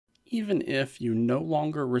Even if you no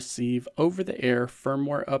longer receive over-the-air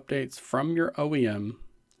firmware updates from your OEM,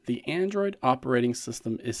 the Android operating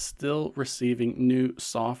system is still receiving new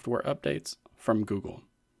software updates from Google.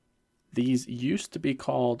 These used to be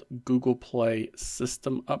called Google Play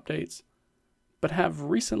System Updates, but have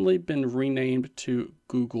recently been renamed to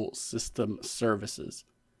Google System Services,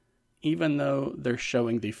 even though they're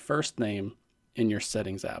showing the first name in your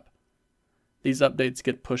Settings app. These updates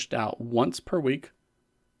get pushed out once per week,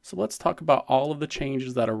 so let's talk about all of the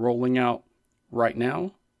changes that are rolling out right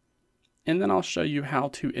now, and then I'll show you how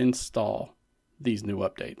to install these new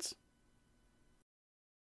updates.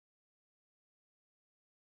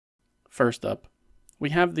 First up, we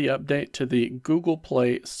have the update to the Google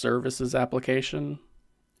Play Services application,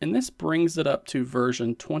 and this brings it up to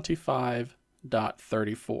version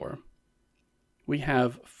 25.34. We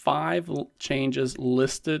have 5 changes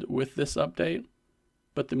listed with this update,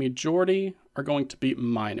 but the majority are going to be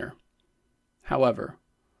minor. However,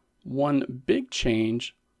 one big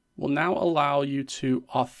change will now allow you to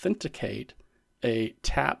authenticate a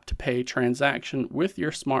tap-to-pay transaction with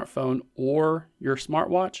your smartphone or your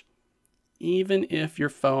smartwatch, even if your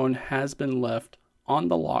phone has been left on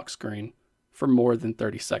the lock screen for more than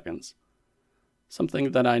 30 seconds.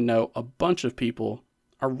 Something that I know a bunch of people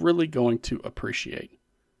are really going to appreciate.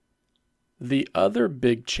 The other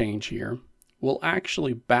big change here will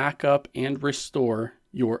actually back up and restore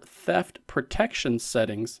your theft protection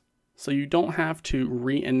settings so you don't have to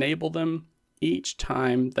re-enable them each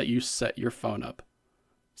time that you set your phone up.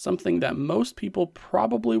 Something that most people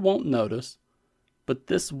probably won't notice, but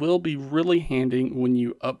this will be really handy when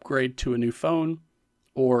you upgrade to a new phone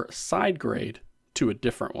or side grade to a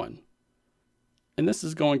different one. And this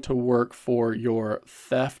is going to work for your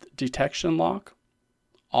theft detection lock,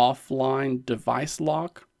 offline device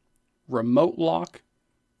lock, remote lock,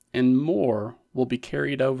 and more will be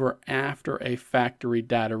carried over after a factory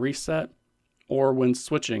data reset or when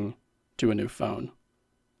switching to a new phone.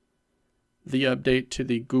 The update to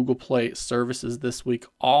the Google Play services this week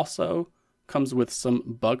also comes with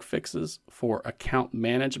some bug fixes for account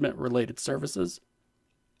management related services,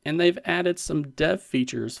 and they've added some dev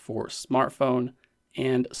features for smartphone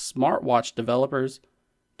and smartwatch developers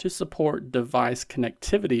to support device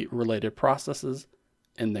connectivity related processes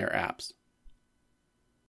in their apps.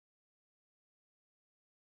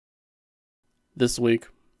 This week,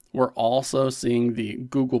 we're also seeing the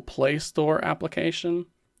Google Play Store application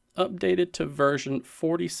updated to version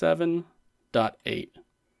 47.8.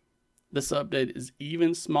 This update is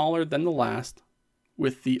even smaller than the last,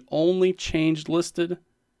 with the only change listed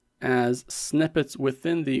as snippets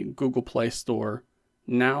within the Google Play Store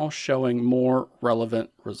now showing more relevant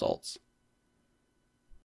results.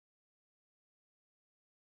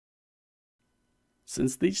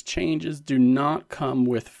 Since these changes do not come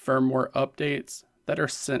with firmware updates that are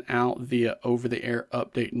sent out via over-the-air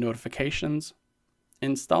update notifications,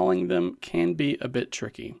 installing them can be a bit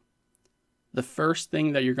tricky. The first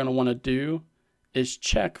thing that you're going to want to do is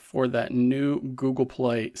check for that new Google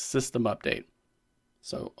Play system update.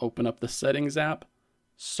 So open up the Settings app,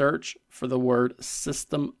 search for the word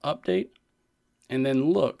System Update, and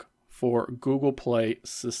then look for Google Play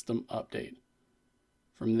System Update.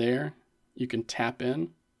 From there, you can tap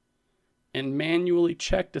in and manually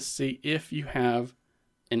check to see if you have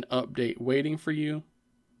an update waiting for you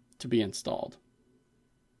to be installed.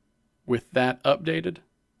 With that updated,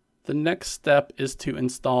 the next step is to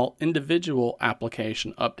install individual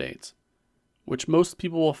application updates, which most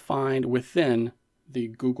people will find within the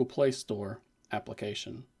Google Play Store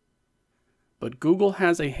application. But Google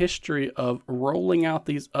has a history of rolling out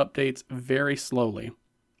these updates very slowly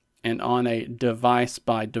and on a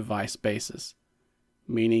device-by-device basis,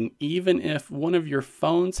 meaning even if one of your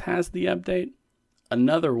phones has the update,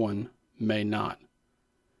 another one may not.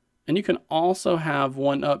 And you can also have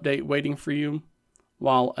one update waiting for you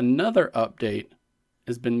while another update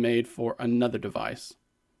has been made for another device.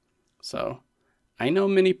 So I know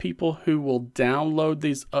many people who will download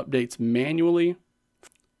these updates manually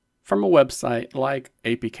from a website like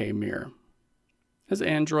APK Mirror, as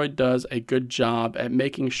Android does a good job at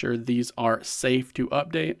making sure these are safe to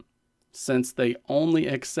update, since they only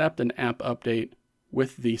accept an app update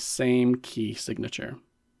with the same key signature.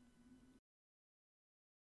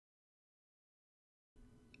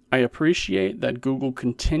 I appreciate that Google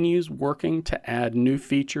continues working to add new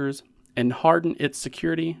features and harden its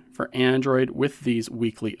security for Android with these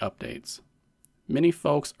weekly updates. Many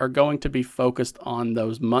folks are going to be focused on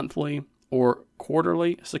those monthly or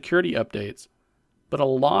quarterly security updates, but a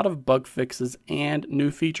lot of bug fixes and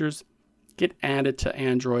new features get added to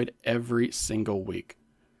Android every single week.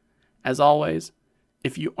 As always,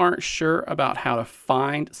 If you aren't sure about how to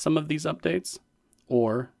find some of these updates,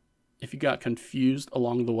 or if you got confused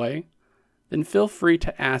along the way, then feel free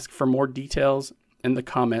to ask for more details in the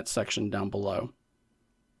comment section down below.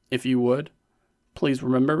 If you would, please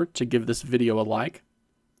remember to give this video a like,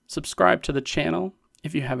 subscribe to the channel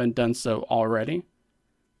if you haven't done so already,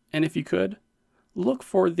 and if you could, look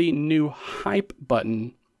for the new hype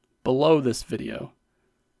button below this video.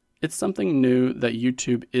 It's something new that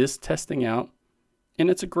YouTube is testing out, and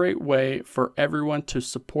it's a great way for everyone to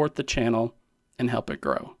support the channel and help it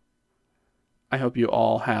grow. I hope you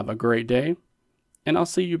all have a great day, and I'll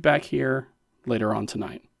see you back here later on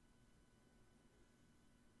tonight.